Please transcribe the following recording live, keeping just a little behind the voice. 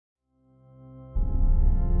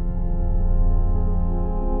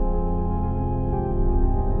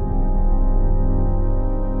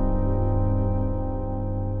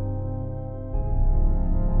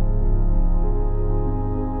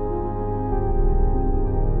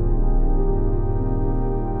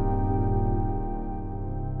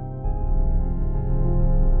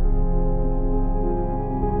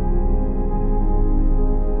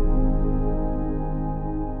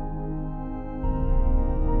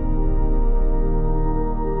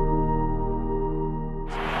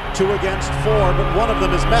2 against 4, but one of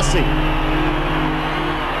them is Messi.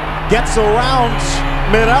 Gets around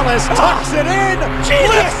Mireles, tucks it in,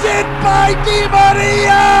 lifted by Di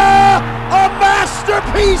Maria! A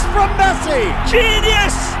masterpiece from Messi!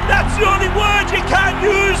 Genius! That's the only word you can't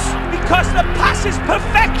use, because the pass is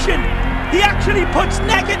perfection. He actually puts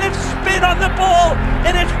negative spin on the ball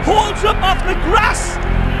and it holds up off the grass,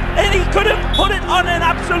 and he could have put it on an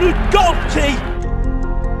absolute golf tee.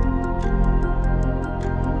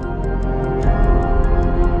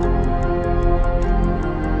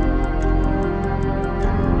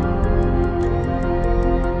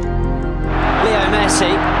 Leo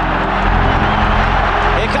Messi.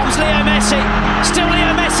 Here comes Leo Messi. Still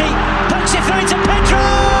Leo Messi. Pokes it through into Pedro!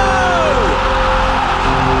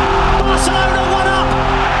 Barcelona 1-up.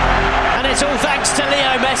 And it's all thanks to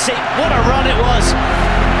Leo Messi. What a run it was.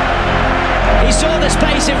 He saw the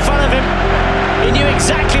space in front of him. He knew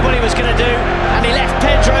exactly what he was going to do. And he left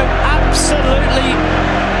Pedro absolutely,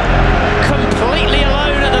 completely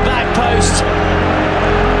alone at the back post.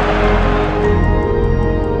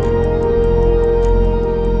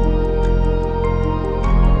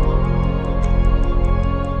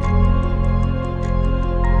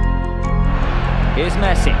 Here's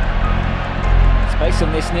Messi. Space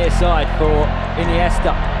on this near side for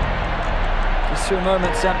Iniesta. Just for a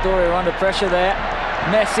moment, Sampdoria are under pressure there.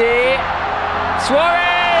 Messi.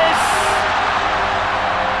 Suarez!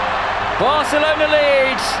 Barcelona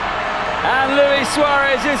leads. And Luis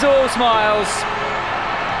Suarez is all smiles.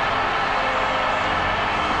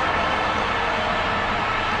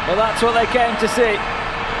 Well, that's what they came to see.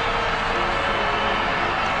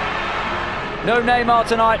 No Neymar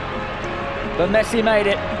tonight. But Messi made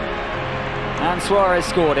it, and Suarez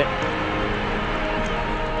scored it.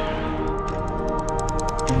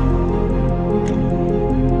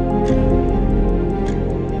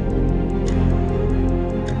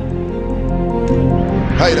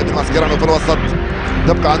 هايلة من ماسكيرانو في الوسط،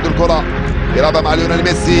 تبقى عنده الكرة يلعبها مع ليونيل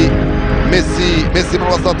ميسي. ميسي من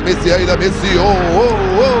الوسط، ميسي هايلة، ميسي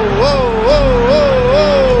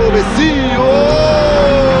ميسي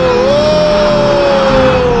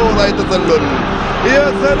راية تسلل.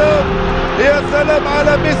 يا سلام يا سلام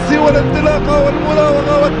على ميسي والانطلاقة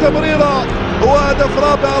والمراوغة والتمريرة، وهدف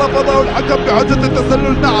رابع رفضه الحكم بحجة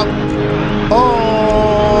التسلل. نعم،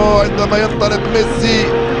 عندما ينطلق ميسي،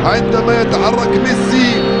 عندما يتحرك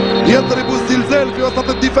ميسي يضرب الزلزال في وسط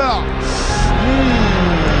الدفاع.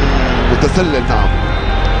 متسلل. نعم.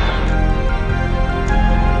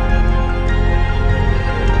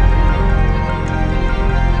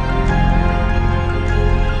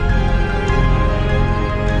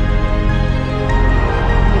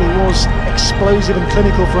 Explosive and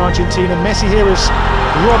clinical for Argentina. Messi here has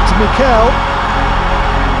robbed Mikel.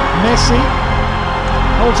 Messi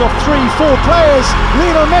holds off 3-4 players.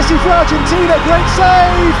 Lionel Messi for Argentina, great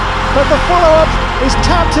save! But the follow-up is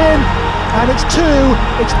tapped in, and it's 2.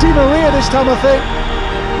 It's Di Maria this time, I think.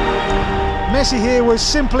 Messi here was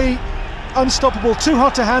simply unstoppable, too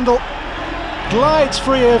hot to handle. Glides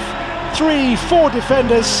free of 3-4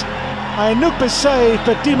 defenders. Ayanoukba's save,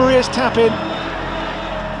 but Di Maria's tap in.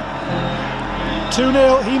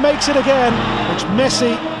 2-0, he makes it again, which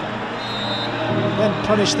Messi then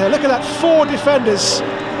punished there. Look at that, 4 defenders.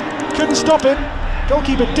 Couldn't stop him.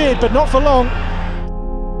 Goalkeeper did, but not for long.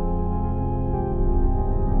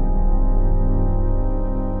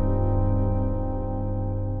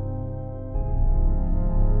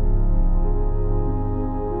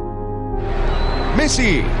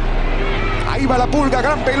 Messi. Ahí va la pulga,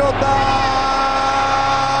 gran pelota.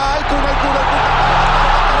 El Kun.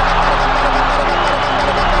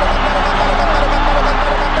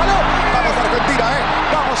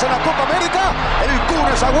 En la Copa América, el Kun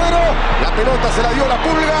es Agüero, la pelota se la dio la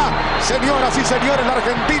pulga. Señoras y señores, la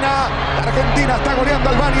Argentina está goleando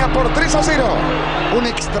a Albania por 3-0. Un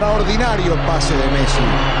extraordinario pase de Messi.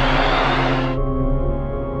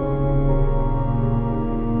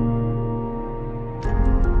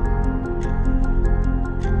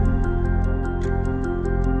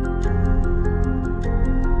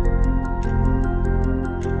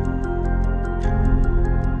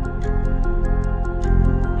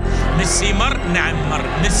 ميسي مر نعم مر،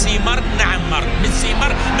 ميسي مر نعم مر، ميسي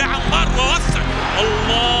مر نعم مر ووسع.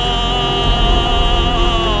 الله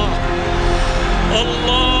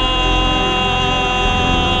الله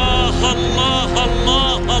الله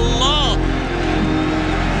الله الله.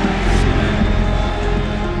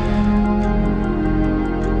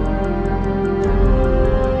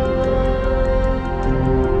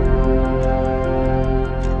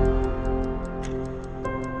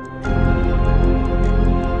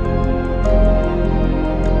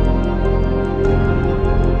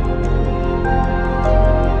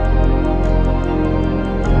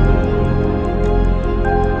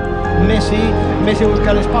 Messi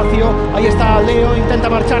busca el espacio, ahí está Leo, intenta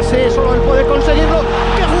marcharse, solo él puede conseguirlo.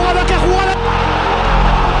 ¡Qué jugada, qué jugada!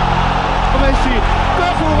 Messi, qué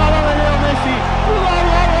jugada de Leo Messi. ¡Gol, gol, gol,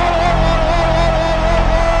 gol,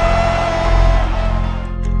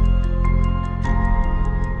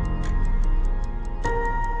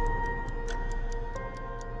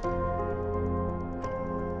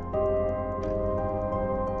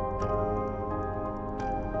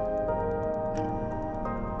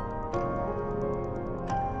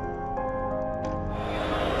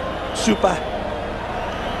 Super.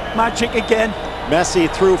 Magic again. Messi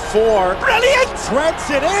through 4. Brilliant! Threads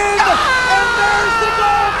it in! And there's the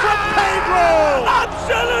goal from Pedro!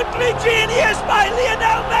 Absolutely genius by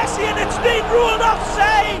Lionel Messi, and it's been ruled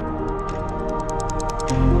offside!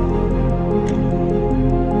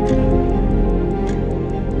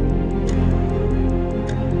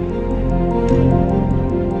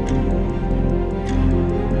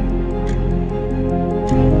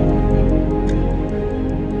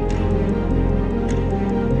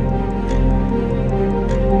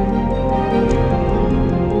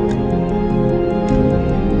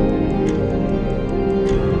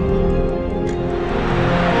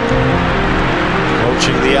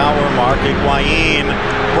 The hour mark, Higuain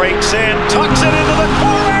breaks in, tucks it into the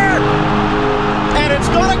corner, and it's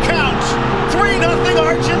going to count. 3-0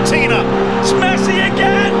 Argentina. It's Messi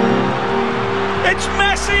again. It's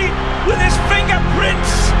Messi with his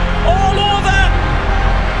fingerprints all over,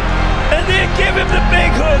 and they give him the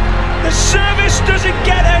big hook. The service doesn't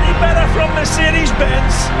get any better from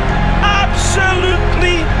Mercedes-Benz.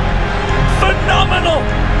 Absolutely phenomenal.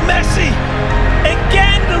 Messi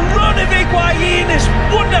again. The run of Higuain is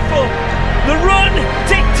wonderful. The run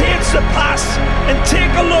dictates the pass, and take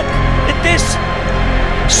a look at this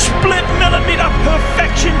split millimeter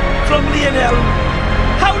perfection from Lionel.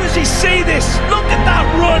 How does he see this? Look at that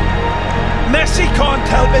run. Messi can't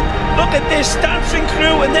help it. Look at this, dancing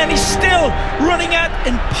through, and then he's still running out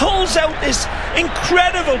and pulls out this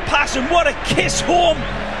incredible pass, and what a kiss home.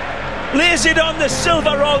 Lays it on the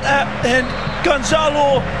silver altar, and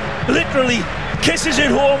Gonzalo literally kisses it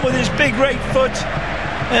home with his big right foot.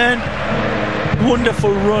 And wonderful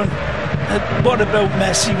run. And what about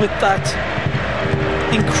Messi with that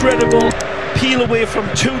incredible peel away from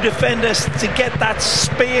 2 defenders to get that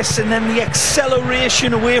space, and then the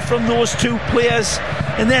acceleration away from those 2 players,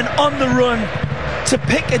 and then on the run to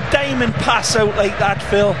pick a diamond pass out like that,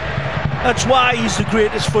 Phil. That's why he's the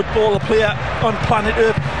greatest footballer player on planet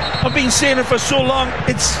Earth. I've been saying it for so long.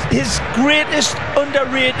 It's his greatest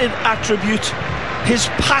underrated attribute, his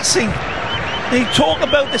passing. They talk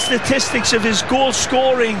about the statistics of his goal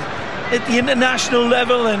scoring at the international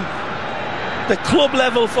level and the club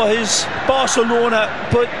level for his Barcelona,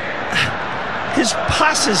 but his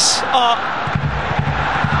passes are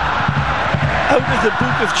out of the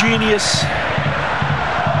book of genius,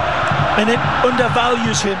 and it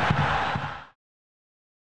undervalues him.